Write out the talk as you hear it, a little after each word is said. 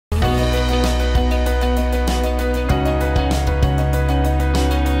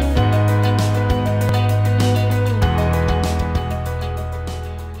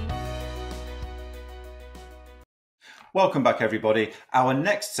Welcome back, everybody. Our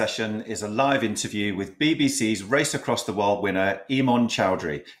next session is a live interview with BBC's Race Across the World winner, Emon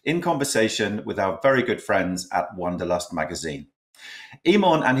Choudhury, in conversation with our very good friends at Wanderlust Magazine.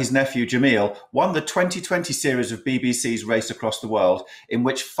 Emon and his nephew Jamil won the 2020 series of BBC's Race Across the World, in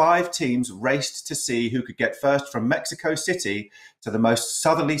which 5 teams raced to see who could get first from Mexico City to the most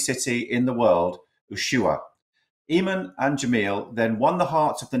southerly city in the world, Ushuaia. Emon and Jamil then won the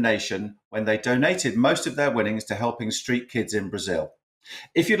hearts of the nation when they donated most of their winnings to helping street kids in Brazil.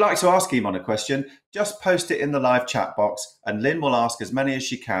 If you'd like to ask Emon a question, just post it in the live chat box and Lyn will ask as many as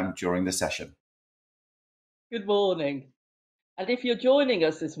she can during the session. Good morning. And if you're joining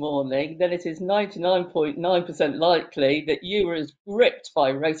us this morning, then it is 99.9% likely that you were as gripped by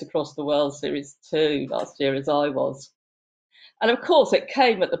Race Across the World Series 2 last year as I was. And of course, it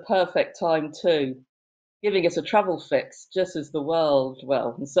came at the perfect time too, giving us a travel fix just as the world,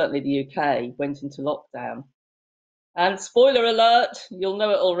 well, and certainly the UK, went into lockdown. And spoiler alert, you'll know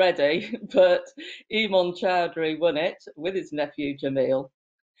it already, but Emon Choudhury won it with his nephew Jamil.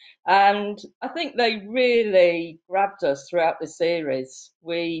 And I think they really grabbed us throughout the series.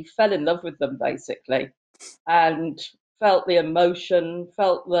 We fell in love with them basically and felt the emotion,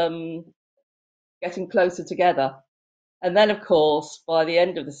 felt them getting closer together. And then, of course, by the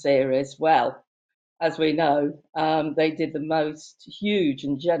end of the series, well, as we know, they did the most huge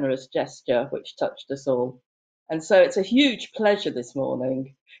and generous gesture, which touched us all. And so it's a huge pleasure this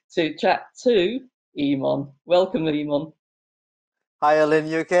morning to chat to Emon. Welcome, Emon. Hi, Lyn,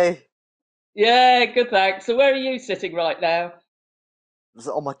 you okay? Yeah, good, thanks. So where are you sitting right now? Just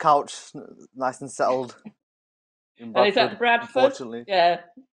on my couch, nice and settled in And is that Bradford, Bradford? unfortunately. Yeah,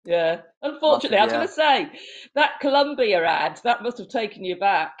 yeah. Unfortunately, Bradford, I was going yeah. to say that Columbia ad, that must have taken you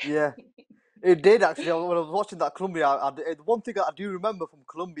back. Yeah, it did actually. When I was watching that Colombia, the one thing I do remember from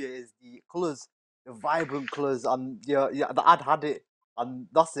Colombia is the colours, the vibrant colours, and yeah, the ad had it. And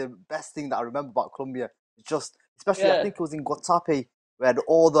that's the best thing that I remember about Colombia. It's just, especially, I Yeah. think it was in Guatape, where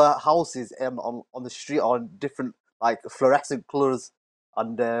all the houses on the street are on different, like, fluorescent colours.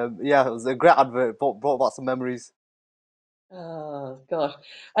 And yeah, it was a great advert, brought back some memories. Oh, gosh.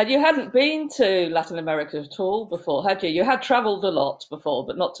 And you hadn't been to Latin America at all before, had you? You had travelled a lot before,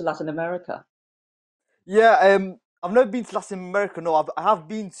 but not to Latin America. Yeah, I've never been to Latin America. No, I have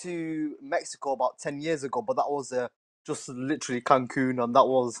been to Mexico about 10 years ago, but that was just literally Cancun, and that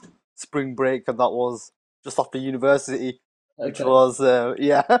was spring break, and that was just after university, which Okay. was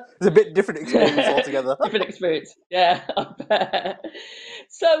yeah, it's a bit different experience altogether. Different experience. Yeah, I bet.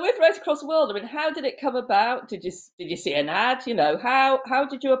 So with Race Across the World, I mean, how did it come about? Did you see an ad? You know, how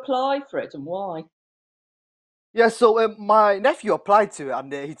did you apply for it and why? Yeah, so my nephew applied to it,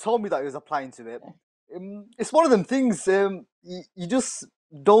 and he told me that he was applying to it. It's one of them things. You just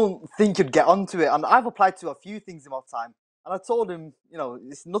don't think you'd get onto it, and I've applied to a few things in my time, and I told him,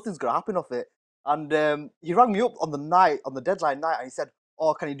 nothing's gonna happen off it. And he rang me up on the night, on the deadline night, and he said,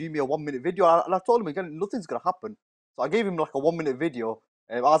 "Oh, can you do me a 1 minute video?" And I told him again, nothing's gonna happen. So I gave him like a 1 minute video.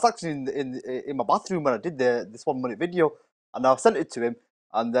 I was actually in my bathroom when I did this 1 minute video, and I sent it to him.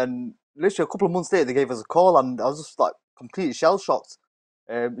 And then literally a couple of months later, they gave us a call, and I was just like completely shell shocked.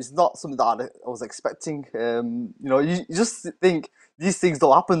 It's not something that I was expecting. You just think these things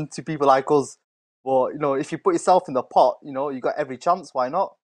don't happen to people like us. But if you put yourself in the pot, you got every chance. Why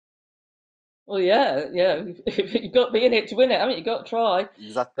not? Well, yeah, yeah. You've got to be in it to win it. I mean, you've got to try.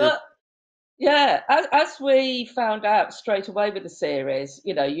 Exactly. But yeah, as we found out straight away with the series,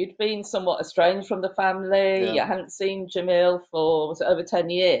 you know, you'd been somewhat estranged from the family. Yeah. You hadn't seen Jamil for was it over 10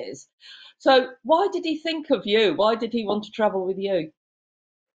 years. So why did he think of you? Why did he want to travel with you?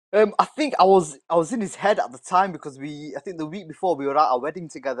 I think I was in his head at the time because I think the week before we were at a wedding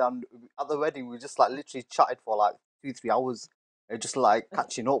together, and at the wedding we just like literally chatted for like 2 3 hours, just like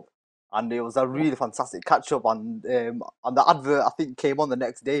catching up, and it was a Yeah. really fantastic catch up. And the advert I think came on the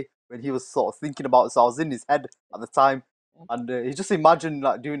next day when he was sort of thinking about it, so I was in his head at the time, and he just imagined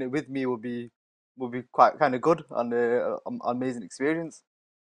like doing it with me would be quite kind of good and an amazing experience.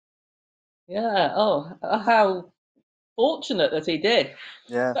 Yeah. Oh, how fortunate that he did.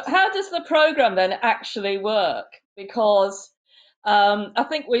 Yeah, But how does the program then actually work? Because I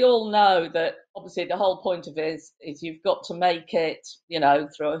think we all know that obviously the whole point of it is you've got to make it, you know,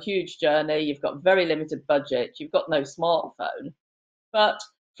 through a huge journey. You've got very limited budget. You've got no smartphone. But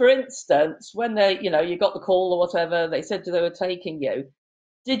for instance, when you got the call or whatever, they said they were taking you.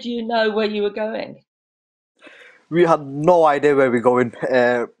 Did you know where you were going? we had no idea where we're going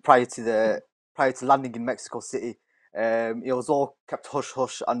prior to landing in Mexico City. It was all kept hush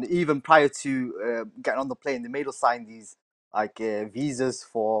hush, and even prior to getting on the plane, they made us sign these like visas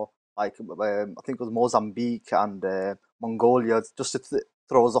for like I think it was Mozambique and Mongolia, just to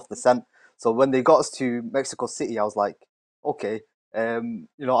throw us off the scent. So when they got us to Mexico City, I was like, okay, I've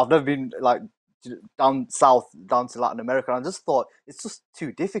never been like down south, down to Latin America. And I just thought it's just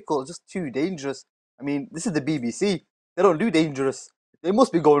too difficult, just too dangerous. I mean, this is the BBC. They don't do dangerous. They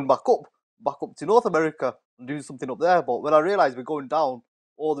must be going back up to North America and doing something up there. But when I realized we're going down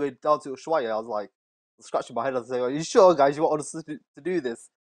all the way down to Ushuaia, I was like, scratching my head and saying, "Are you sure, guys? You want us to do this?"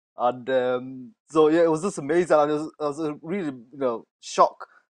 And so yeah, it was just amazing. And I was a really shock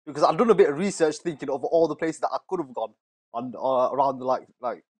because I'd done a bit of research thinking of all the places that I could have gone and around the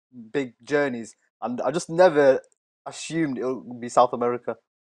like big journeys, and I just never assumed it would be South America.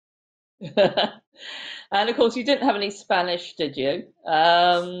 And of course, you didn't have any Spanish, did you?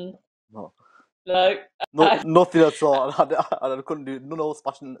 No, No. no, nothing at all. I couldn't do none of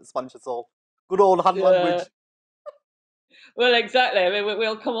Spanish at all. Good old hand Yeah. language. Well, exactly. I mean,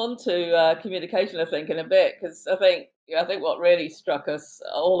 we'll come on to communication, I think, in a bit, because I think what really struck us,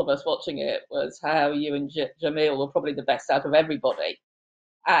 all of us watching it, was how you and Jamil were probably the best out of everybody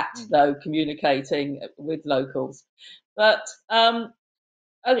at, Mm. though, communicating with locals. But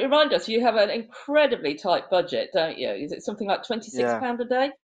remind us, you have an incredibly tight budget, don't you? Is it something like £26 Yeah, a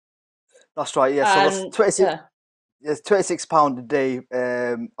day? that's right. Yeah, so that's And yeah, it's £26 a day,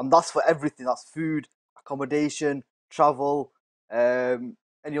 and that's for everything. That's food, accommodation, travel,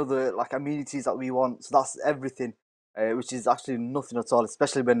 any other like amenities that we want. So that's everything, which is actually nothing at all.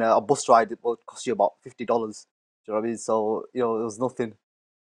 Especially when a bus ride will cost you about $50. Do you know what I mean? So it was nothing.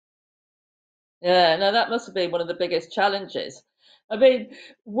 yeah, no, that must have been one of the biggest challenges. I mean,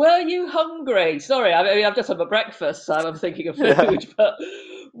 were you hungry? Sorry, I mean, I've just had my breakfast, so I'm thinking of Yeah. food, but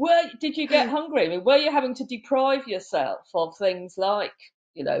did you get hungry? I mean, were you having to deprive yourself of things like,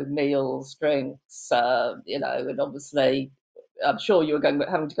 meals, drinks, and obviously, I'm sure you were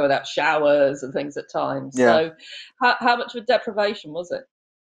having to go without showers and things at times. Yeah. So, how much of a deprivation was it?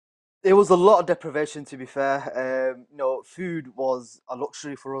 It was a lot of deprivation, to be fair. Food was a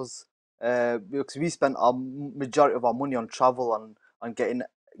luxury for us because we spent our majority of our money on travel and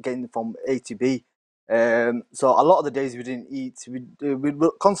getting from A to B. So a lot of the days we didn't eat. We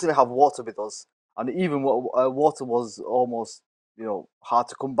would constantly have water with us, and even water was almost hard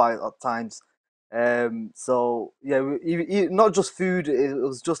to come by at times. So yeah, not just food. It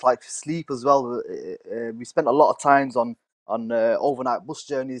was just like sleep as well. We spent a lot of times on overnight bus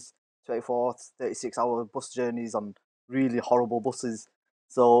journeys, 24, 36-hour bus journeys on really horrible buses.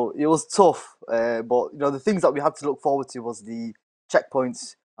 So it was tough. But the things that we had to look forward to was the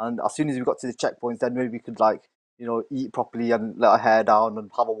checkpoints. And as soon as we got to the checkpoints, then maybe we could eat properly and let our hair down and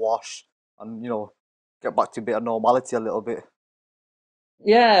have a wash and get back to a bit of normality a little bit.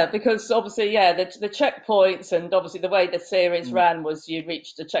 Yeah, because obviously, yeah, the checkpoints and obviously the way the series Mm, ran was you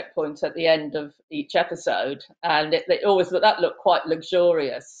reached a checkpoint at the end of each episode, and it always looked quite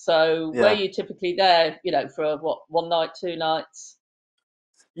luxurious. So, were yeah. you typically there, for what, 1 night, 2 nights?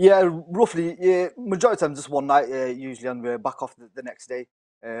 Yeah, roughly. Yeah, majority of the time just one night usually, and we're back off the next day.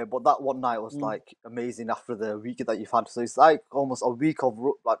 But that one night was Mm, like amazing after the week that you've had. So it's like almost a week of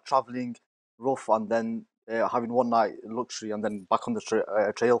like traveling rough, and then having one night luxury, and then back on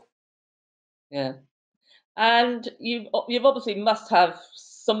the trail. yeah, and you've obviously must have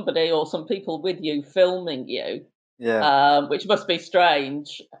somebody or some people with you filming you, Yeah. which must be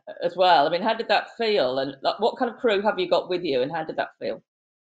strange as well. I mean, how did that feel? And like, what kind of crew have you got with you, and how did that feel?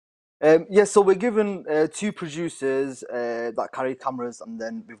 Yeah, so we're given two producers that carry cameras, and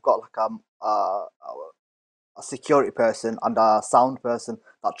then we've got like a security person and a sound person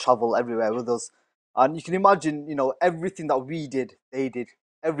that travel everywhere with us. And you can imagine, everything that we did, they did.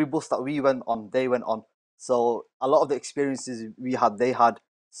 Every bus that we went on, they went on. So a lot of the experiences we had, they had.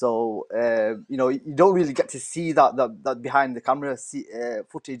 So you don't really get to see that behind the camera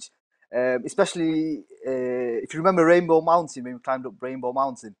footage, especially if you remember Rainbow Mountain when we climbed up Rainbow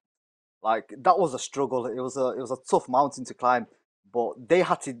Mountain. Like that was a struggle. It was a tough mountain to climb, but they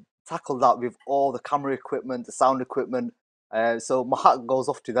had to tackle that with all the camera equipment, the sound equipment. So my hat goes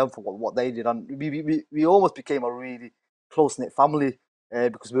off to them for what they did, and we almost became a really close knit family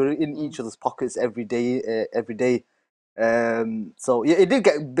because we were in Mm. each other's pockets every day, every day. So yeah, it did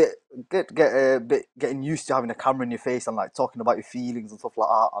get a bit getting used to having a camera in your face and like talking about your feelings and stuff like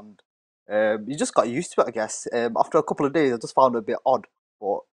that, and you just got used to it, I guess. After a couple of days, I just found it a bit odd,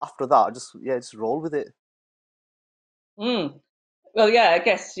 but after that, just roll with it. Mm. Well, yeah, I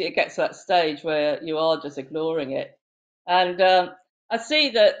guess it gets to that stage where you are just ignoring it. And I see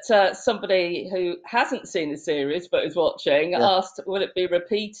that somebody who hasn't seen the series but is watching Yeah. asked, will it be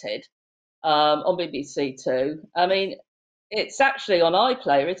repeated on BBC Two? I mean, It's actually on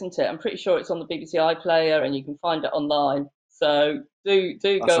iPlayer, isn't it? I'm pretty sure it's on the BBC iPlayer, and you can find it online. So do That's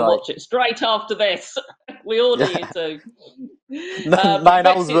go and right. watch it straight after this. We order you Yeah, to. 9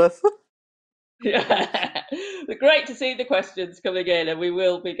 hours worth. Yeah, great to see the questions coming in, and we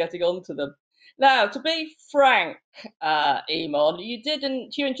will be getting on to them. Now, to be frank, Emon, you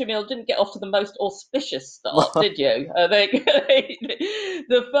and Jamil didn't get off to the most auspicious start, did you? I think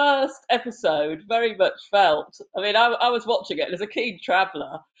the first episode very much felt. I mean, I was watching it as a keen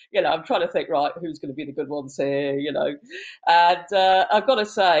traveller. I'm trying to think, right, who's going to be the good ones here, And I've got to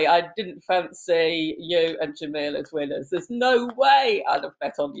say, I didn't fancy you and Jamil as winners. There's no way I'd have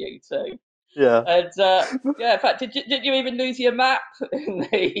bet on you two. Yeah. And yeah, in fact, did you even lose your map in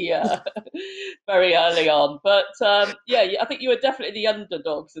the very early on? But yeah, I think you were definitely the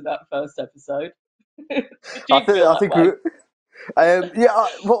underdogs in that first episode. Did you feel I that think way?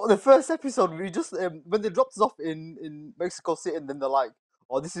 well, the first episode we just when they dropped us off in Mexico City, and then they're like,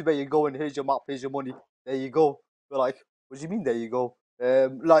 "Oh, this is where you go, and here's your map, here's your money, there you go." We're like, "What do you mean, there you go?"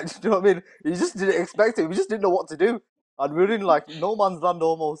 Like, do you know what I mean? We just didn't expect it. We just didn't know what to do, and we were in like no man's land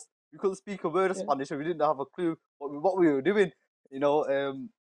almost. We couldn't speak a word of Yeah. Spanish, and we didn't have a clue what we were doing. You know,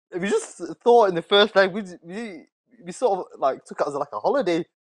 we just thought in the first leg we sort of like took it as like a holiday. You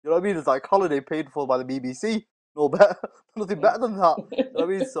know what I mean? It's like holiday paid for by the BBC. No better, nothing better than that. You know what I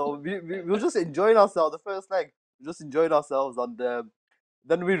mean? So we were just enjoying ourselves the first leg. We were just enjoying ourselves, and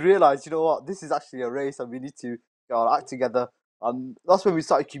then we realized, you know what, this is actually a race, and we need to get our act together. And that's when we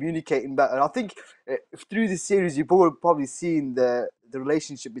started communicating better. And I think through this series, you've probably seen the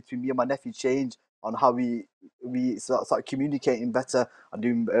relationship between me and my nephew change on how we started communicating better and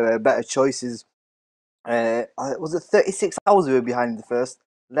doing better choices. Was it 36 hours we were behind in the first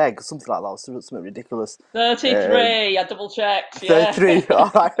leg, or something like that? It was something ridiculous. 33. I double checked. Yeah. 33.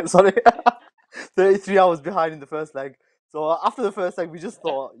 All right, sorry. 33 hours behind in the first leg. So after the first leg, we just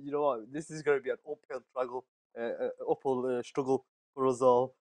thought, you know what, this is going to be an uphill struggle for us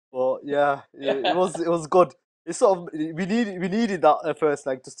all. But yeah, it was good. It's sort of we needed that first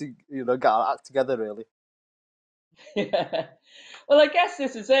leg just to get our act together really. Yeah. Well, I guess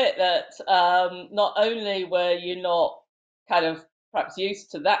this is it, that not only were you not kind of perhaps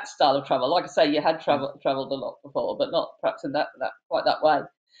used to that style of travel, like I say, you had travelled a lot before, but not perhaps in that quite that way.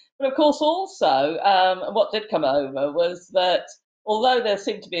 But of course, also, what did come over was that although there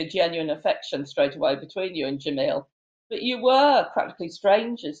seemed to be a genuine affection straight away between you and Jamil, but you were practically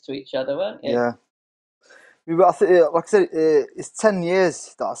strangers to each other, weren't you? Yeah. Like I said, it's 10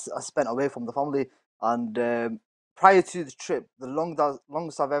 years that I spent away from the family, and prior to the trip, the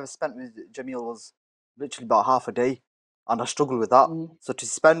longest I've ever spent with Jamil was literally about half a day, and I struggled with that. Mm, So to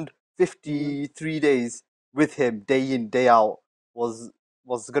spend mm, 53 days with him, day in, day out, was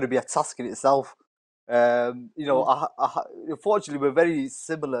going to be a task in itself. yeah. Unfortunately, we're very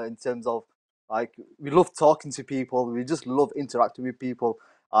similar in terms of like we love talking to people, we just love interacting with people,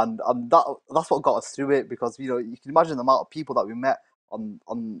 and that's what got us through it, because you can imagine the amount of people that we met on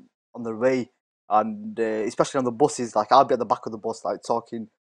the way, and especially on the buses. Like I'll be at the back of the bus, like talking,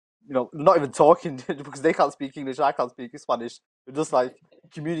 not even talking because they can't speak English, I can't speak Spanish. We're just like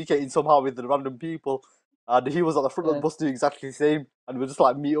communicating somehow with the random people, and he was at the front of the bus doing exactly the same, and we're just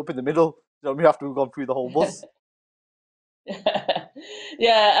like meet up in the middle. We have to go through the whole bus.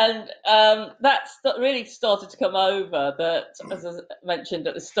 Yeah, and really started to come over that, as I mentioned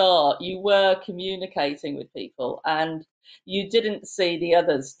at the start, you were communicating with people and you didn't see the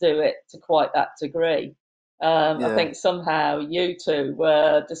others do it to quite that degree. I Yeah. think somehow you two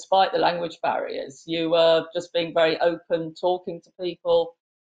were, despite the language barriers, you were just being very open, talking to people,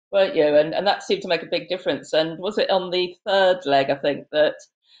 weren't you? And that seemed to make a big difference. And was it on the third leg, I think, that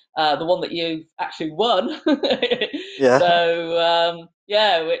the one that you actually won? Yeah. So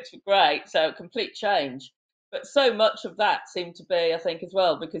yeah, which was great. So complete change. But so much of that seemed to be, I think, as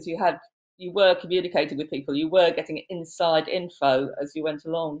well, because you were communicating with people, you were getting inside info as you went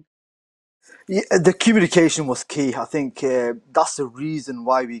along. Yeah, the communication was key. I think that's the reason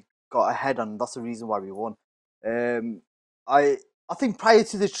why we got ahead, and that's the reason why we won. Um, I I think prior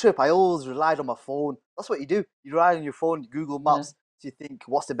to the trip, I always relied on my phone. That's what you do. You rely on your phone, Google Yeah, Maps, to think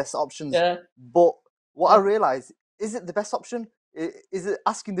what's the best options. yeah, But what I yeah. realized, is it the best option? Is it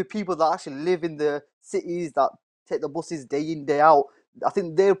asking the people that actually live in the cities that take the buses day in, day out? I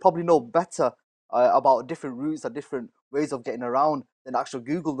think they'll probably know better about different routes and different ways of getting around than actual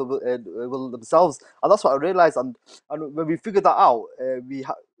Google will themselves. And that's what I realized. And when we figured that out,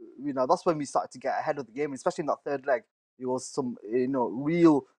 that's when we started to get ahead of the game, especially in that third leg. It was some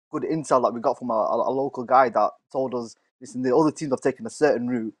real good intel that we got from a local guy that told us, listen, the other teams have taken a certain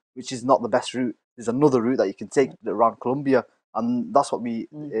route which is not the best route, there's another route that you can take around Colombia, and that's what we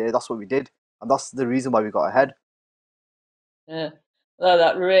did, and that's the reason why we got ahead. Yeah, well,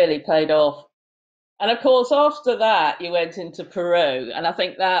 that really paid off. And of course, after that, you went into Peru, and I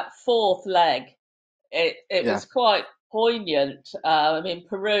think that fourth leg, it Yeah, was quite poignant. I mean,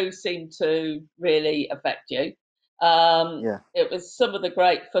 Peru seemed to really affect you. yeah. It was some of the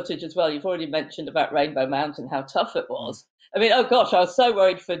great footage as well. You've already mentioned about Rainbow Mountain, how tough it Mm. was. I mean, oh gosh, I was so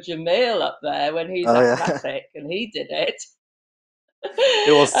worried for Jamil up there when he's Oh yeah, asthmatic and he did it.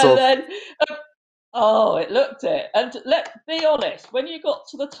 it was And tough. then, oh, it looked it. And let's be honest, when you got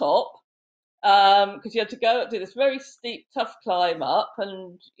to the top, because you had to go do this very steep, tough climb up,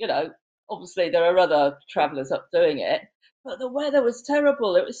 and obviously there are other travellers up doing it. But the weather was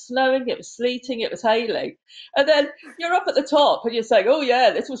terrible. It was snowing, it was sleeting, it was hailing, and then you're up at the top and you're saying, "Oh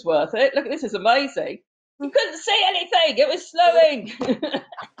yeah, this was worth it. Look, this is amazing." You couldn't see anything. It was snowing.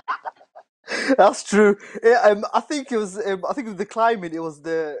 That's true. I think it was. I think with the climbing, it was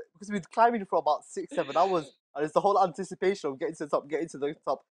because we've been climbing for about 6, 7 hours, and it's the whole anticipation of getting to the top, getting to the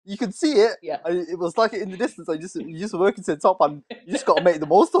top. You can see it, Yeah. and it was like in the distance. And you just working to the top, and you just got to make the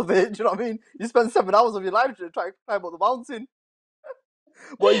most of it. Do you know what I mean? You spend 7 hours of your life trying to climb up the mountain.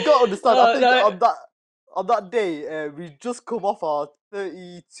 But you got to understand. I think No. on that day, we just come off our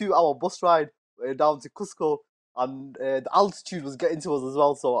 32-hour bus ride down to Cusco, and the altitude was getting to us as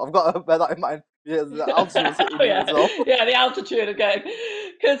well. So I've got to bear that in mind. Yeah, the altitude was hitting Oh me yeah, as well. yeah, the altitude again.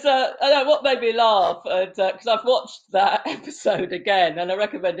 Because I know what made me laugh, and because I've watched that episode again, and I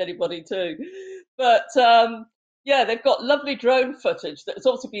recommend anybody to. But yeah, they've got lovely drone footage that's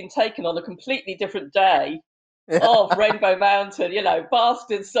also been taken on a completely different day Yeah. of Rainbow Mountain.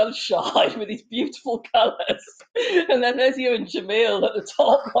 Basked in sunshine with these beautiful colours, and then there's you and Jamil at the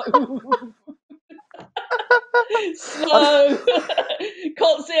top, like snow,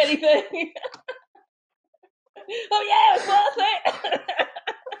 can't see anything. Oh yeah, it was worth it.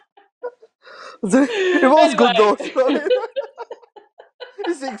 It was good though. Anyway, You know what I mean?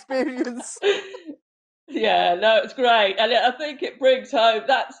 It's the experience. yeah, no, it's great, and I think it brings home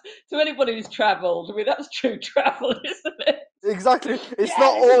that's to anybody who's travelled. I mean, that's true travel, isn't it? Exactly. It's Yeah,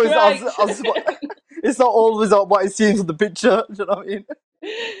 not this is always great. as what it's not always what it seems on the picture. Do you know what I mean?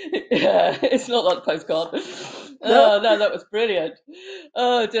 Yeah, it's not like the postcard. Yeah. Oh no, that was brilliant.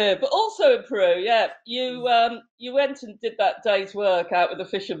 Oh dear, but also in Peru, yeah, you went and did that day's work out with the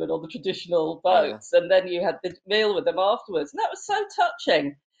fishermen on the traditional Oh yeah. boats, and then you had the meal with them afterwards, and that was so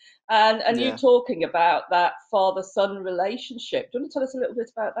touching. And you Yeah. talking about that father-son relationship. Do you want to tell us a little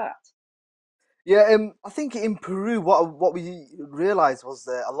bit about that? Yeah, I think in Peru, what we realized was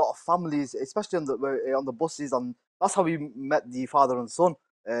that a lot of families, especially on the buses, and that's how we met the father and son.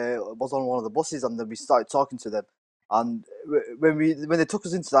 Was on one of the buses, and then we started talking to them. And when they took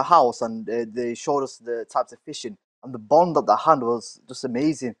us into the house and they showed us the types of fishing and the bond that they had was just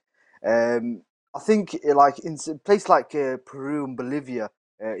amazing. Um, I think like in a place like Peru and Bolivia,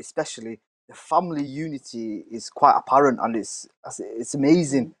 especially, the family unity is quite apparent, and it's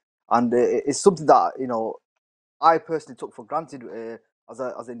amazing, Mm, and it's something that I personally took for granted as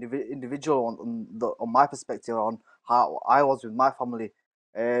an individual on my perspective on how I was with my family.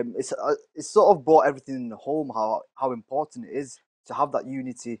 It's sort of brought everything in the home how important it is to have that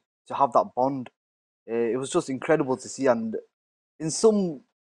unity, to have that bond. It was just incredible to see, and in some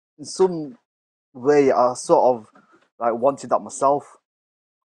way, I sort of like wanted that myself.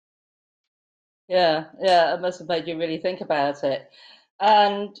 yeah, yeah, it must have made you really think about it.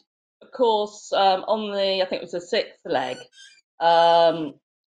 And of course, on the I think it was the sixth leg, um,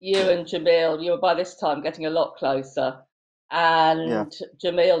 you and Jamil, you were by this time getting a lot closer, Yeah, and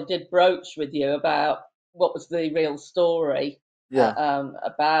Jamil did broach with you about what was the real story yeah,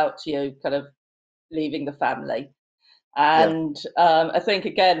 about you kind of leaving the family. yeah. And I think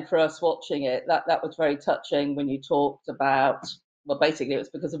again for us watching it, that was very touching when you talked about well, basically it was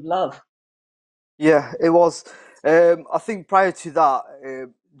because of love. Yeah, it was. I think prior to that,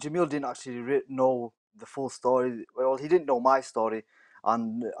 Jamil didn't actually know the full story. Well, he didn't know my story,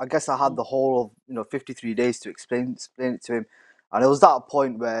 and I guess I had Mm, the whole of 53 days to explain it to him, and it was that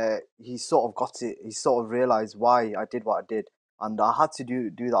point where he sort of got it. He sort of realized why I did what I did, and I had to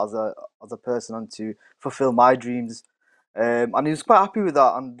do that as a person and to fulfill my dreams. And he was quite happy with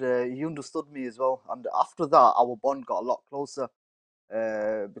that, and he understood me as well. And after that, our bond got a lot closer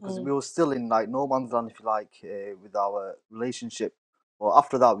because mm. we were still in like no man's land, if you like, with our relationship. But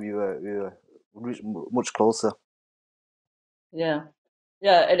after that, we were much closer. Yeah,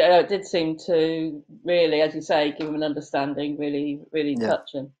 yeah, it did seem to really, as you say, give him an understanding, really, really Yeah.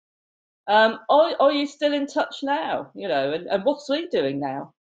 touching. Are you still in touch now? And what's he doing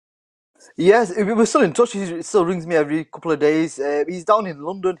now? Yes, we're still in touch. He still rings me every couple of days. He's down in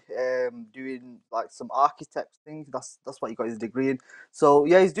London, doing like some architect things. That's what he got his degree in. So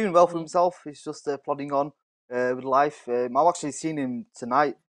yeah, he's doing well for Mm, himself. He's just plodding on with life. I've actually seen him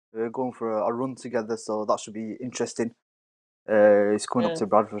tonight, going for a run together. So that should be interesting. He's coming up yeah. to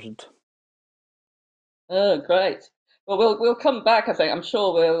Bradford. Oh, great. Well, we'll come back. I think I'm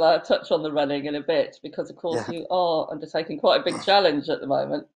sure we'll touch on the running in a bit because, of course, Yeah, you are undertaking quite a big challenge at the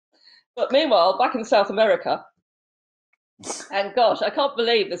moment. But meanwhile, back in South America, and gosh, I can't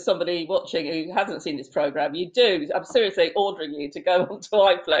believe there's somebody watching who hasn't seen this program. You do. I'm seriously ordering you to go onto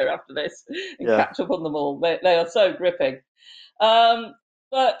iPlayer after this and yeah. catch up on them all. They are so gripping. Um,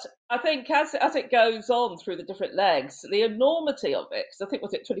 but I think as it goes on through the different legs, the enormity of it, because I think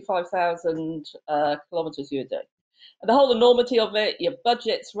was it 25,000 kilometres you were doing, and the whole enormity of it, your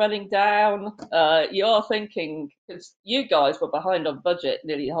budget's running down. You are thinking because you guys were behind on budget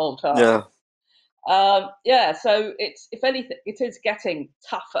nearly the whole time. Yeah. Yeah, so it's if anything, it is getting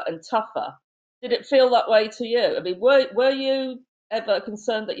tougher and tougher. Did it feel that way to you? I mean, were you ever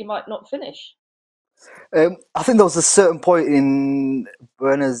concerned that you might not finish? I think there was a certain point in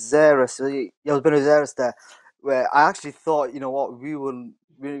Buenos Aires, yeah, it was Buenos Aires there, where I actually thought, you know what, we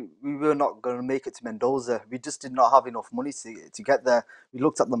were not going to make it to Mendoza. We just did not have enough money to get there. We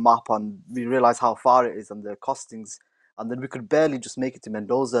looked at the map and we realized how far it is and the costings, and then we could barely just make it to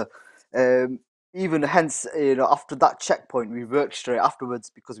Mendoza. Um, Even hence, after that checkpoint, we worked straight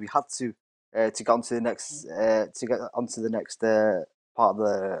afterwards because we had to get onto the next part of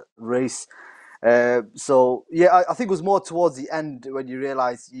the race. So yeah, I think it was more towards the end when you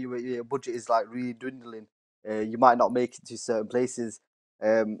realise your budget is like really dwindling. You might not make it to certain places.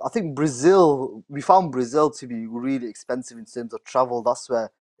 I think Brazil, we found Brazil to be really expensive in terms of travel. That's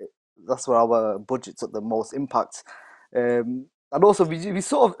where our budget took the most impact. And also we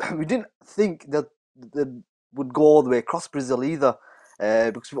sort of we didn't think that would go all the way across Brazil either.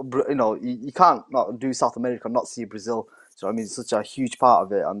 Because you can't not do South America and not see Brazil. So I mean, it's such a huge part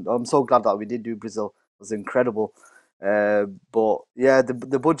of it, and I'm so glad that we did do Brazil. It was incredible. But yeah,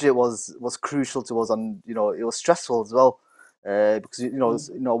 the budget was crucial to us, and it was stressful as well. Because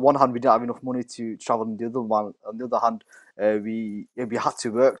Mm. on one hand we didn't have enough money to travel, and on the other hand, we had to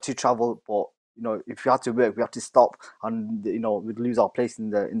work to travel. But if we had to work, we had to stop, and we'd lose our place in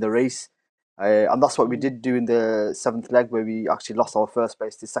the race. And that's what we Mm. did do in the seventh leg, where we actually lost our first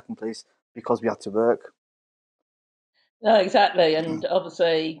place to second place because we had to work. No, exactly. And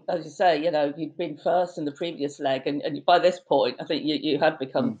obviously, as you say, you'd been first in the previous leg, and by this point, I think you had Mm,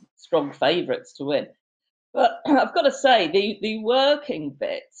 become strong favourites to win. But I've got to say, the working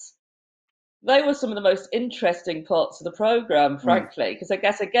bits, they were some of the most interesting parts of the programme, mm. frankly, because I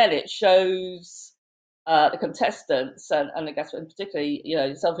guess, again, it shows the contestants, and I guess, and particularly,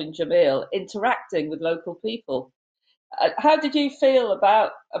 yourself and Jamil, interacting with local people. How did you feel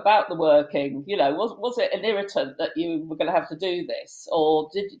about the working? Was it an irritant that you were going to have to do this, or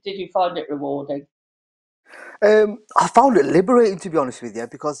did you find it rewarding? I found it liberating, to be honest with you,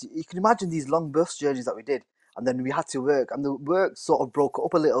 because you can imagine these long bus journeys that we did, and then we had to work, and the work sort of broke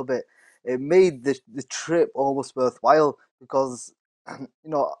up a little bit. It made the trip almost worthwhile because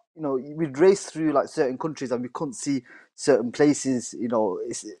we'd race through like certain countries and we couldn't see certain places,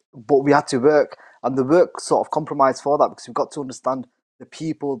 but we had to work, and the work sort of compromised for that because we got to understand the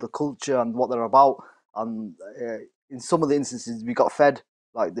people, the culture, and what they're about. And in some of the instances, we got fed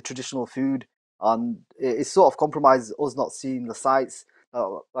like the traditional food, and it sort of compromised us not seeing the sites.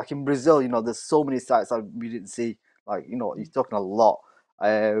 Like in Brazil, there's so many sites that we didn't see. Like, you're talking a lot.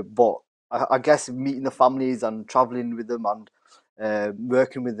 But I guess meeting the families and traveling with them and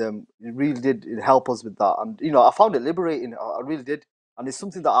working with them, it really did help us with that. And I found it liberating. I really did, and it's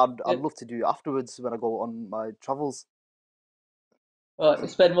something that I'd Good. love to do afterwards when I go on my travels. Right, we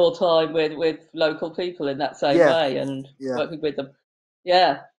spend more time with local people in that same Yeah, way and yeah. working with them.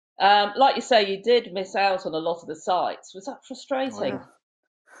 Yeah. Like you say, you did miss out on a lot of the sites. Was that Oh yeah. frustrating?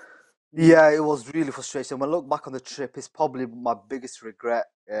 Mm. Yeah, it was really frustrating. When I look back on the trip, it's probably my biggest regret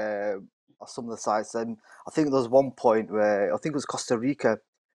of some of the sites. And I think there was one point where I think it was Costa Rica.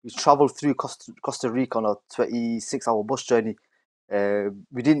 We traveled through Costa Rica on a 26-hour bus journey.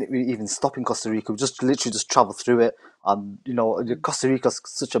 We didn't even stop in Costa Rica. We just literally just traveled through it. And Mm. Costa Rica's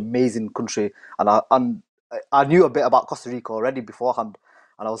such an amazing country, and I knew a bit about Costa Rica already beforehand,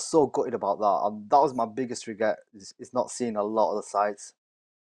 and I was so gutted about that. And that was my biggest regret is not seeing a lot of the sites.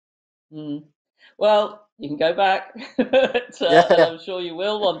 Mm. Well, you can go back, but, Yeah, and yeah. I'm sure you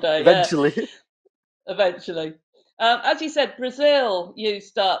will one day. Yeah, Eventually. eventually. As you said, Brazil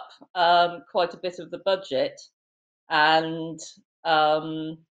used up quite a bit of the budget, and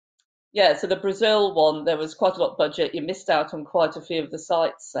um, Yeah, so the Brazil one, there was quite a lot of budget. You missed out on quite a few of the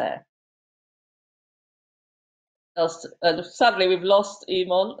sites there. And sadly, we've lost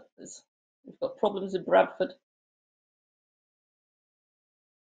Emon. We've got problems in Bradford.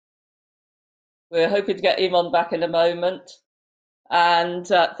 We're hoping to get Emon back in a moment. And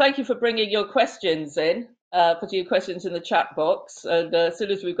thank you for bringing your questions in, putting your questions in the chat box. And as soon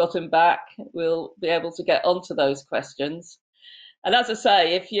as we've got them back, we'll be able to get onto those questions. And as I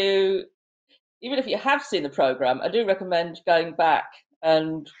say, even if you have seen the programme, I do recommend going back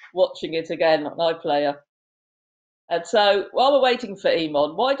and watching it again on iPlayer. And so while we're waiting for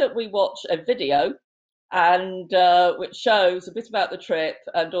Emon, why don't we watch a video and which shows a bit about the trip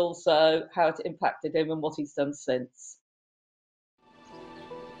and also how it impacted him and what he's done since.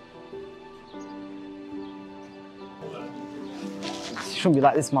 It shouldn't be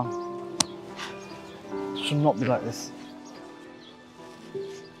like this, man. It should not be like this.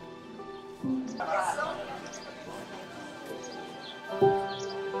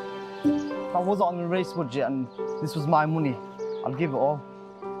 If I was on a race budget and this was my money, I'll give it all.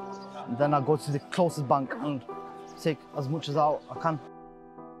 And then I'll go to the closest bank and take as much as I can.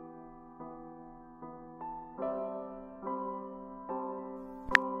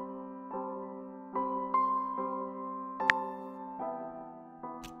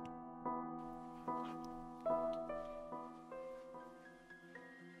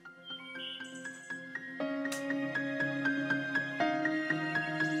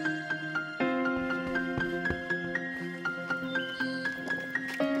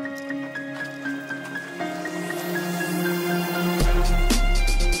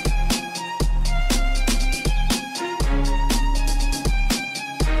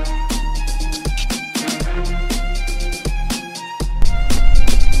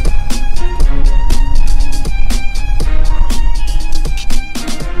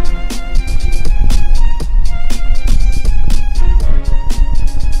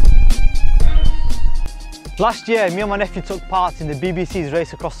 Last year, me and my nephew took part in the BBC's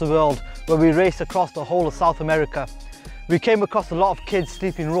Race Across the World, where we raced across the whole of South America. We came across a lot of kids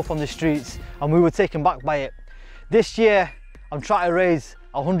sleeping rough on the streets, and we were taken back by it. This year, I'm trying to raise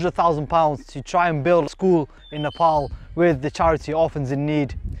 £100,000 to try and build a school in Nepal with the charity Orphans in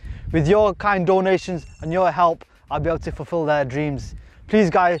Need. With your kind donations and your help, I'll be able to fulfill their dreams. Please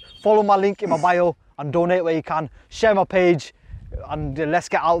guys, follow my link in my bio and donate where you can. Share my page and let's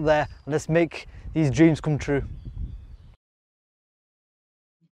get out there and let's make these dreams come true.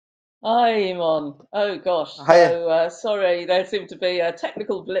 Hi, Emon. Oh gosh, Hiya. so sorry, there seemed to be a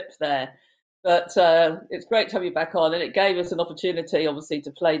technical blip there, but it's great to have you back on, and it gave us an opportunity, obviously,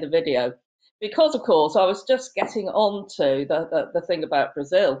 to play the video. Because, of course, I was just getting on to the thing about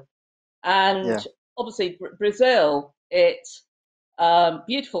Brazil. And Yeah. obviously, Brazil,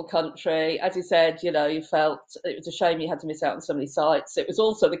 beautiful country. As you said, you felt it was a shame you had to miss out on so many sites. It was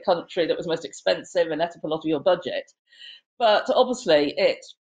also the country that was most expensive and ate up a lot of your budget. But obviously,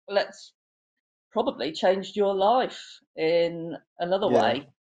 let's probably changed your life in another way.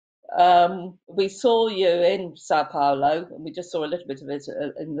 We saw you in Sao Paulo, and we just saw a little bit of it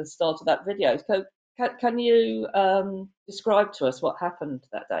in the start of that video. So can you describe to us what happened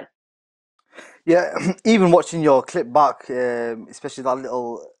that day? Yeah, even watching your clip back, especially that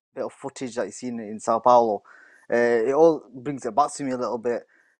little bit of footage that you've seen in Sao Paulo, it all brings it back to me a little bit.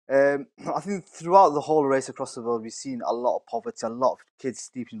 I think throughout the whole race across the world, we've seen a lot of poverty, a lot of kids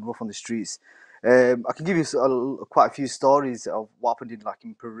sleeping rough on the streets. I can give you quite a few stories of what happened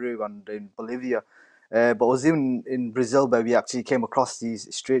in Peru and in Bolivia, but it was even in Brazil where we actually came across these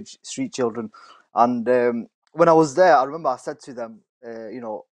street children. And when I was there, I remember I said to them,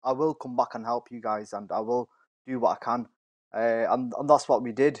 I will come back and help you guys, and I will do what I can, and that's what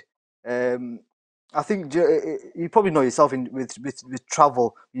we did. I think you probably know yourself with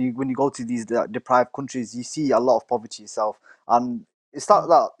travel. When you go to these deprived countries, you see a lot of poverty yourself, and it's like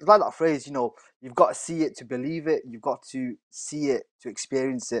that phrase. You've got to see it to believe it. You've got to see it to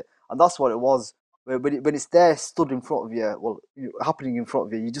experience it, and that's what it was. When it's there, stood in front of you, happening in front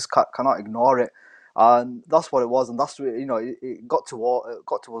of you, you just cannot ignore it. And that's what it was, and that's what, it got to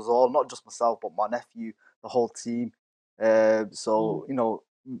us all, not just myself, but my nephew, the whole team. So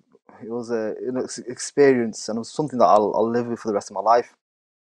it was an experience, and it was something that I'll live with for the rest of my life.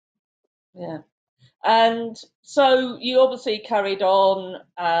 Yeah. And so you obviously carried on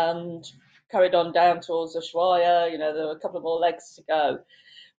down towards Ushuaia. There were a couple of more legs to go.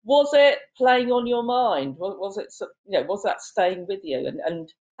 Was it playing on your mind? Was it, was that staying with you?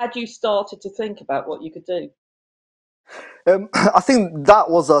 And had you started to think about what you could do? I think that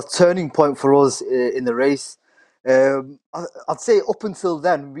was a turning point for us in the race. I'd say up until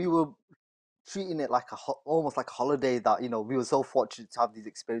then, we were treating it like almost like a holiday. That we were so fortunate to have these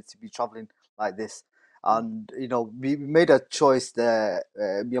experiences, to be traveling like this. And we made a choice there,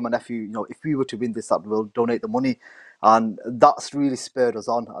 me and my nephew. If we were to win this, that we'll donate the money, and that's really spurred us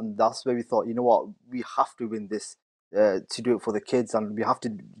on. And that's where we thought, what, we have to win this to do it for the kids, and we have to,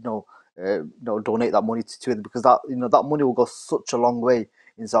 donate that money to it, because that money will go such a long way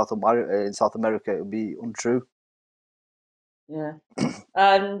in South America. In South America, it would be untrue. Yeah.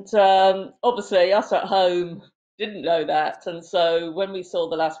 And obviously, us at home didn't know that. And so when we saw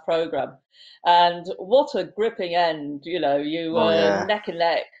the last program, and what a gripping end, you Oh were yeah, neck and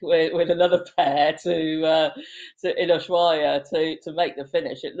neck with another pair in Ushuaia to make the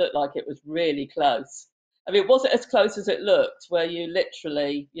finish. It looked like it was really close. I mean, was it as close as it looked, where you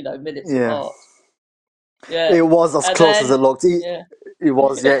literally, minutes yeah. apart? Yeah. It was as And close as it then, looked. yeah. It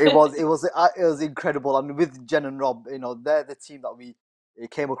was, yeah. It was incredible. And with Jen and Rob, they're the team that we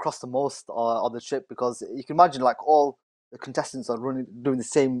came across the most on the trip, because you can imagine, like, all the contestants are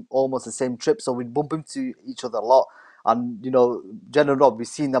doing almost the same trip, so we'd bump into each other a lot. And Jen and Rob, we've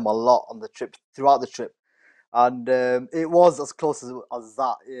seen them a lot on the trip, throughout the trip, and it was as close as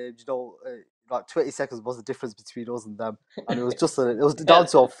that. Like 20 seconds was the difference between us and them, and it was down Yeah.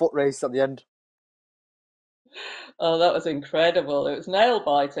 to a foot race at the end. Oh, that was incredible. It was nail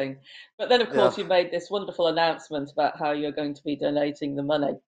biting. But then, of Yeah. course, you made this wonderful announcement about how you're going to be donating the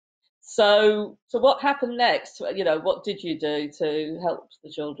money. So what happened next? What did you do to help the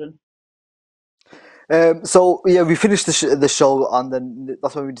children? So yeah, we finished the show, and then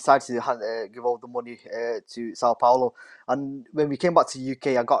that's when we decided to give all the money to Sao Paulo. And when we came back to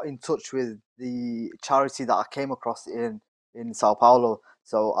UK, I got in touch with the charity that I came across in Sao Paulo.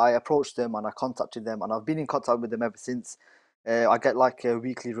 So I approached them and I contacted them, and I've been in contact with them ever since. I get like a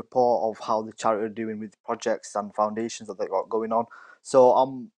weekly report of how the charity are doing with projects and foundations that they got going on. So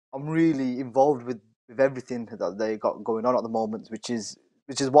I'm really involved with everything that they got going on at the moment, which is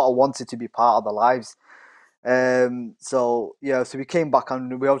what I wanted to be part of their lives. So yeah, so we came back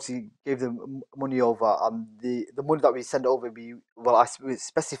and we obviously gave them money over, and the money that we sent over, we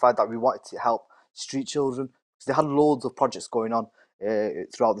specified that we wanted to help street children, because they had loads of projects going on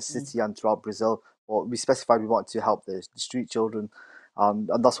throughout the Mm. city and throughout Brazil. But we specified we wanted to help the street children, and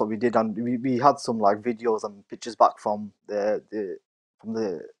that's what we did. And we had some like videos and pictures back from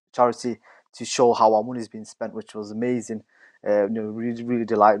the charity to show how our money's been spent, which was amazing. Really really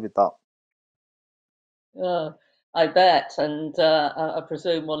delighted with that. Oh, I bet. And I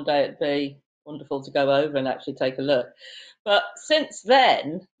presume one day it'd be wonderful to go over and actually take a look. But since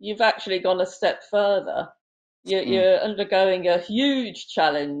then, you've actually gone a step further. Mm. You're undergoing a huge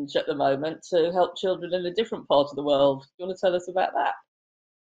challenge at the moment to help children in a different part of the world. Do you want to tell us about that?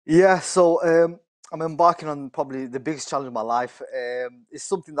 Yeah, so I'm embarking on probably the biggest challenge of my life. It's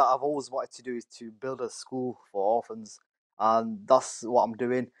something that I've always wanted to do, is to build a school for orphans, and that's what I'm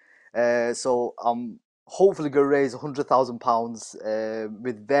doing. So I'm hopefully going to raise £100,000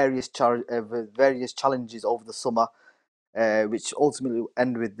 with various challenges over the summer, which ultimately will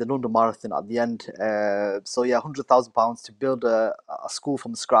end with the London Marathon at the end. So yeah, £100,000 to build a school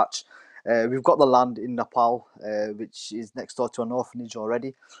from scratch. We've got the land in Nepal, which is next door to an orphanage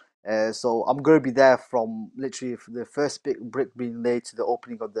already. So I'm going to be there from literally the first big brick being laid to the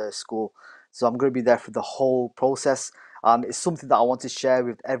opening of the school. So I'm going to be there for the whole process, and it's something that I want to share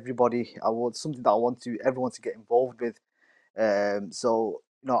with everybody. I want something that I want to everyone to get involved with. So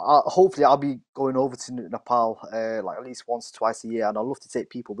hopefully I'll be going over to Nepal like at least once, twice a year, and I'd love to take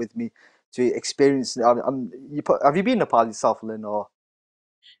people with me to experience. And have you been to Nepal yourself, Lynn? Or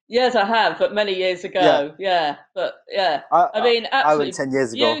Yes, I have, but many years yeah, ago. Yeah, but yeah, I I I, mean, I went absolutely 10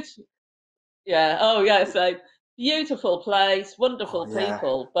 years ago. beautiful. Yeah. Oh, yeah. So beautiful place, Oh wonderful yeah,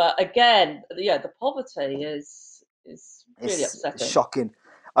 people, but again, yeah, the poverty is really it's upsetting. shocking.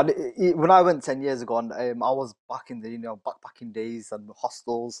 And when I went 10 years ago, and I was back in the backpacking days and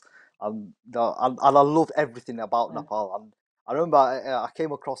hostels, and I loved everything about Yeah. Nepal. And I remember I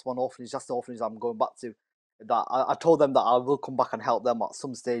came across one orphanage. That's the orphanage I'm going back to. That I told them that I will come back and help them at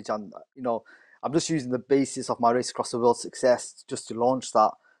some stage, and I'm just using the basis of my race across the world success just to launch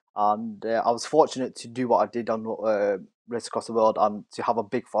that. And I was fortunate to do what I did on race across the world, and to have a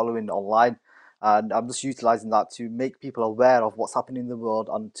big following online. And I'm just utilizing that to make people aware of what's happening in the world,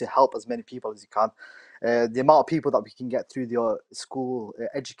 and to help as many people as you can. The amount of people that we can get through the school,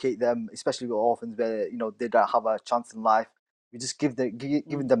 educate them, especially with orphans where they don't have a chance in life. We just giving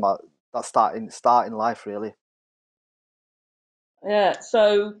Mm. them that start in life, really. Yeah.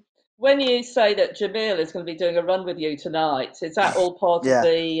 So when you say that Jamil is going to be doing a run with you tonight, is that all part of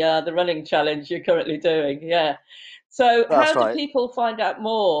Yeah, the running challenge you're currently doing? Yeah. So how That's do right. people find out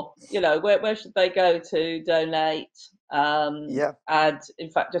more? Where should they go to donate? Yeah. And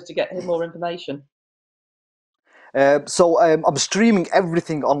in fact, just to get more information. I'm streaming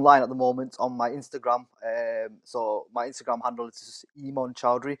everything online at the moment on my Instagram. So my Instagram handle is Emon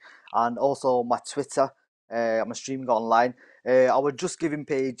Choudhury, and also my Twitter. I'm streaming online. Our Just Giving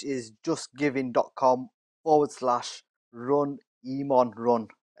page is justgiving.com/run Emon run.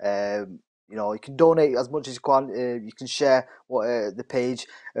 You can donate as much as you can. You can share the page.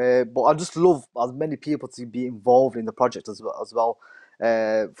 But I just love as many people to be involved in the project as well.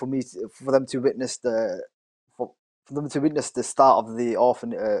 For them to witness the start of the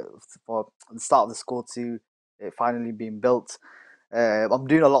for the start of the school to it finally being built. I'm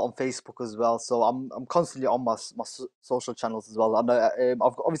doing a lot on Facebook as well, so I'm constantly on my social channels as well. And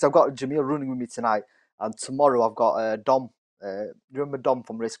I've got Jamil running with me tonight, and tomorrow I've got Dom. You remember Dom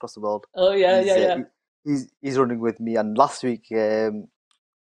from Race Across the World? Oh yeah, He's yeah, uh, yeah, he, he's running with me, and last week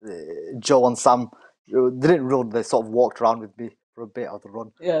Joe and Sam they didn't run; they sort of walked around with me for a bit of the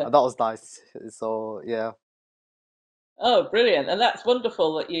run, yeah. and that was nice. So yeah. Oh, brilliant. And that's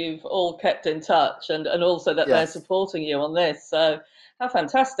wonderful that you've all kept in touch and also that they're Yes. supporting you on this. So, how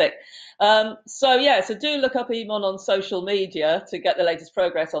fantastic. So do look up Emon on social media to get the latest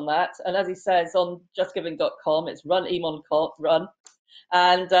progress on that. And as he says on justgiving.com, it's run Emon run.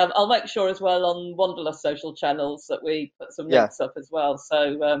 And I'll make sure as well on Wanderlust social channels that we put some Yeah. links up as well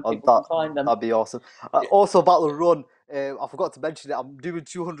so Oh, people can find them. that'd be awesome. Also about the run, I forgot to mention it. I'm doing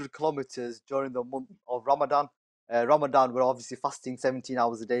 200 kilometers during the month of Ramadan. Ramadan, we're obviously fasting 17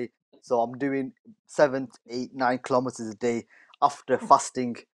 hours a day, so I'm doing 7, 8, 9 kilometers a day after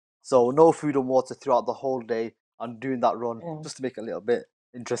fasting. So no food and water throughout the whole day. I'm doing that run Yeah. just to make it a little bit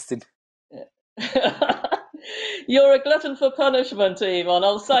interesting. You're a glutton for punishment, Emon.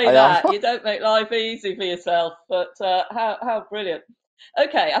 I'll say I am. that. You don't make life easy for yourself, but how brilliant.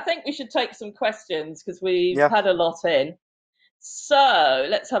 Okay, I think we should take some questions because we've Yeah. had a lot in. So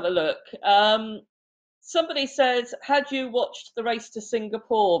let's have a look. Somebody says, had you watched the race to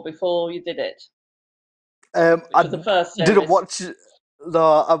Singapore before you did it, which I was the first didn't series? watch the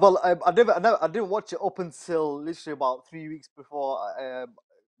well. I didn't watch it up until literally about 3 weeks before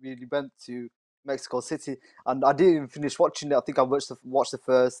we went to Mexico City, and I didn't even finish watching it. I think I watched the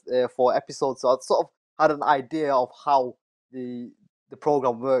first 4 episodes, so I sort of had an idea of how the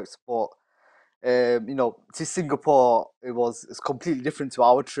program works, but to Singapore, it's completely different to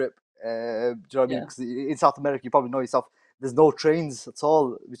our trip. Do you know what I mean? Yeah, Because in South America, you probably know yourself, there's no trains at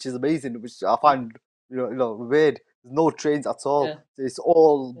all, which is amazing, which I yeah, find weird. There's no trains at all. yeah, It's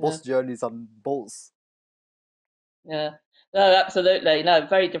all yeah, bus journeys and boats. yeah. No, absolutely. No,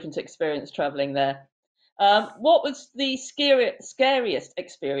 very different experience traveling there. What was the scariest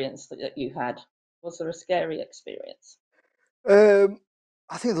experience that you had? Was there a scary experience? Um,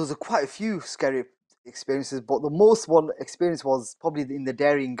 I think there was quite a few scary experiences, but the most one experience was probably in the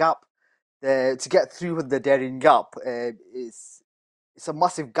Darien Gap. To get through with the Darien Gap, it's a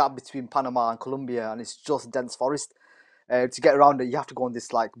massive gap between Panama and Colombia, and it's just dense forest. To get around it, you have to go on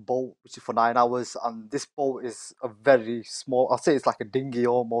this like boat, which is for 9 hours, and this boat is a very small. I'll say it's like a dinghy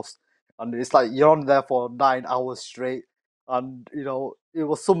almost, and it's like you're on there for 9 hours straight. And it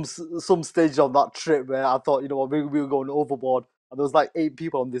was some stage of that trip where I thought, what, maybe we were going overboard, and there was like 8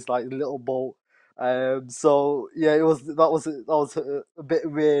 people on this like little boat. So yeah, that was a bit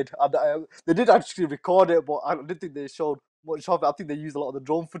weird, and they did actually record it, but I didn't think they showed much of it. I think they used a lot of the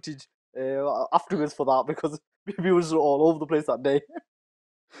drone footage afterwards for that because we were just all over the place that day.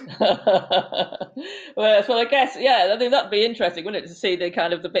 Well, I guess, yeah, I think that'd be interesting, wouldn't it, to see the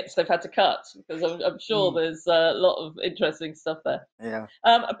kind of the bits they've had to cut, because I'm sure Mm, there's a lot of interesting stuff there. yeah,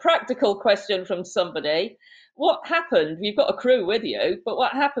 A practical question from somebody. What happened? You've got a crew with you, but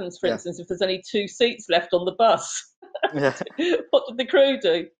what happens, for yeah, instance, if there's only 2 seats left on the bus? yeah. What did the crew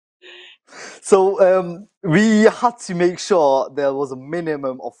do? So we had to make sure there was a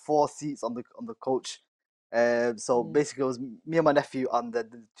minimum of 4 seats on the coach. So Mm, basically, it was me and my nephew, and the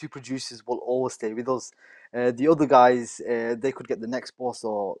two producers will always stay with us. The other guys, they could get the next bus,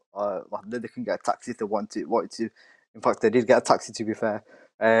 or well, they can get a taxi if they wanted to. In fact, they did get a taxi, to be fair.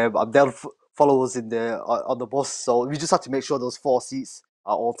 And they'll follow us in the on the bus. So we just had to make sure there was 4 seats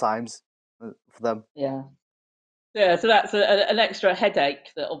at all times for them. yeah. Yeah, so that's an extra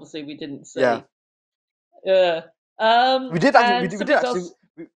headache that obviously we didn't Yeah, see. Yeah. we did actually. And We did somebody's actually. asked,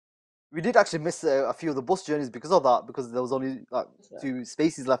 We did actually miss a few of the bus journeys because of that, because there was only like 2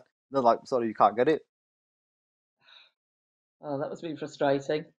 spaces left. They're like, sorry, you can't get it. oh, that must be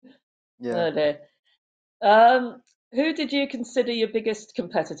frustrating. Yeah. Oh dear. Um, who did you consider your biggest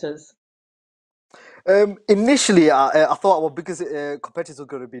competitors? Initially, I thought our biggest competitors were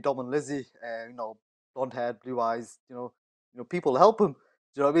going to be Dom and Lizzie. Blonde hair, blue eyes. People help them.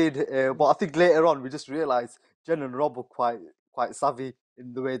 Do you know what I mean? But I think later on we just realised Jen and Rob were quite savvy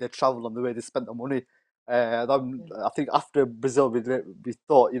in the way they travel and the way they spent their money. I think after Brazil, we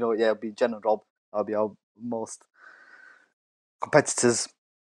thought, yeah, it'll be Jen and Rob. That'll be our most competitors.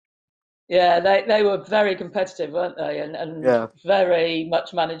 Yeah, they were very competitive, weren't they? And Yeah. very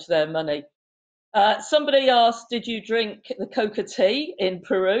much managed their money. Somebody asked, did you drink the coca tea in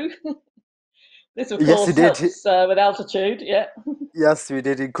Peru? This, of Yes, we course, did. helps with altitude. Yeah. Yes, we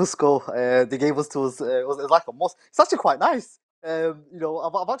did in Cusco. They gave us to us. It was like a must. It's actually quite nice.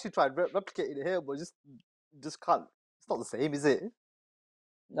 I've actually tried replicating it here, but just can't. It's not the same, is it?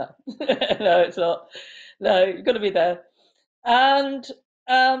 No, no, it's not. No, you've got to be there. And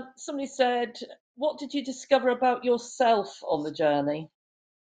somebody said, what did you discover about yourself on the journey?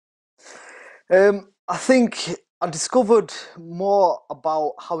 I think I discovered more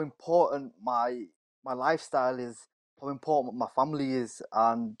about how important my lifestyle is, how important my family is,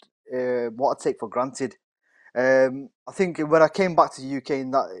 and what I take for granted. I think when I came back to the UK,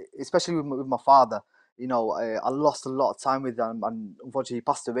 especially with my father, I lost a lot of time with him, and unfortunately, he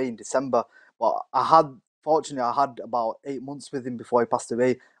passed away in December. But fortunately, I had about 8 months with him before he passed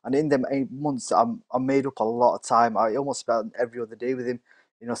away, and in them 8 months, I made up a lot of time. I almost spent every other day with him,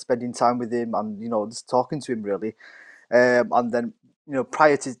 spending time with him, and just talking to him really. And then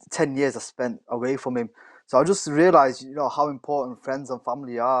prior to 10 years, I spent away from him. So I just realised, how important friends and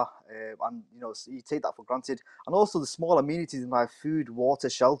family are, and so you take that for granted. And also the small amenities in life: food, water,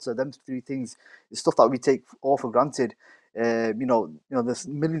 shelter. Them three things is stuff that we take all for granted. There's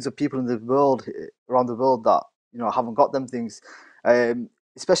millions of people in the world, around the world, that haven't got them things.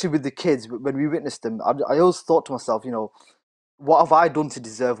 Especially with the kids, when we witnessed them, I always thought to myself, what have I done to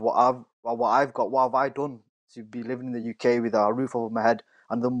deserve what I've got? What have I done to be living in the UK with a roof over my head?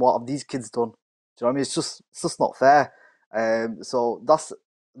 And then what have these kids done? Do you know what I mean? It's just not fair. So that's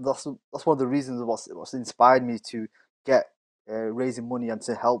one of the reasons what's inspired me to get raising money and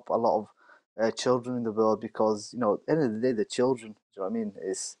to help a lot of children in the world, because at the end of the day, they're children. Do you know what I mean?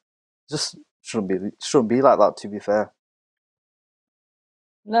 It's just shouldn't be like that, to be fair.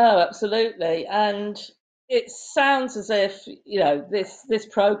 No, absolutely. And it sounds as if, this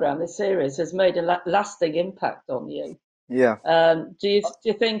program, this series has made a lasting impact on you. Yeah. Do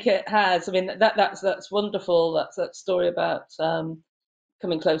you think it has? I mean, that's wonderful. That's that story about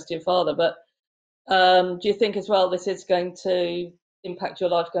coming close to your father. But do you think as well this is going to impact your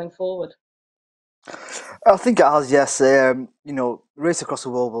life going forward? I think it has, yes. Race Across the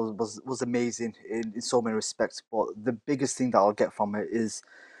World was amazing in so many respects, but the biggest thing that I'll get from it is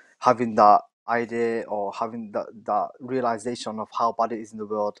having that idea, or having that realization of how bad it is in the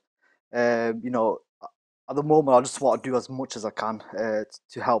world. At the moment, I just want to do as much as I can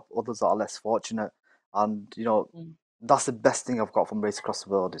to help others that are less fortunate, and Mm. that's the best thing I've got from Race Across the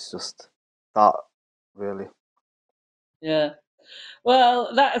World. It's just that, really. Yeah.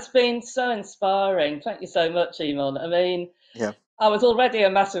 Well, that has been so inspiring. Thank you so much, Emon. I mean, Yeah. I was already a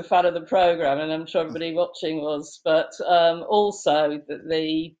massive fan of the program, and I'm sure everybody watching was, but also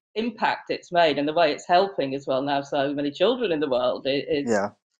the impact it's made and the way it's helping as well now so many children in the world is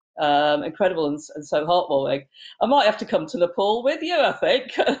Yeah. incredible and so heartwarming. I might have to come to Nepal with you. I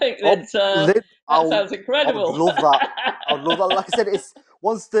think. I think Oh, Lynn, that sounds I would incredible. love that. I would love that. Like I said, it's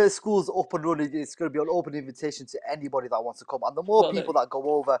once the school's up and running, it's going to be an open invitation to anybody that wants to come. And the more Well, people that go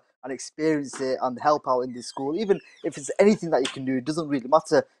over and experience it and help out in this school, even if it's anything that you can do, it doesn't really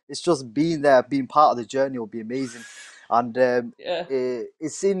matter. It's just being there, being part of the journey will be amazing. And yeah.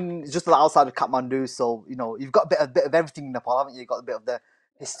 it's just outside of Kathmandu, so you've got a bit of everything in Nepal, haven't you? You've got a bit of the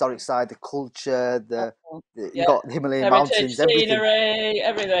historic side, the culture, you Yeah, got the Himalayan heritage, mountains, everything. scenery,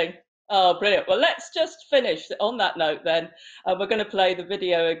 everything. Oh, brilliant. Well, let's just finish on that note then. And we're going to play the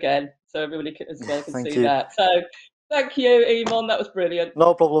video again so everybody as well can Thank see you. that. So thank you, Emon. That was brilliant.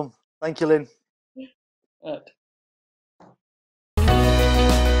 No problem. Thank you, Lynn. Right.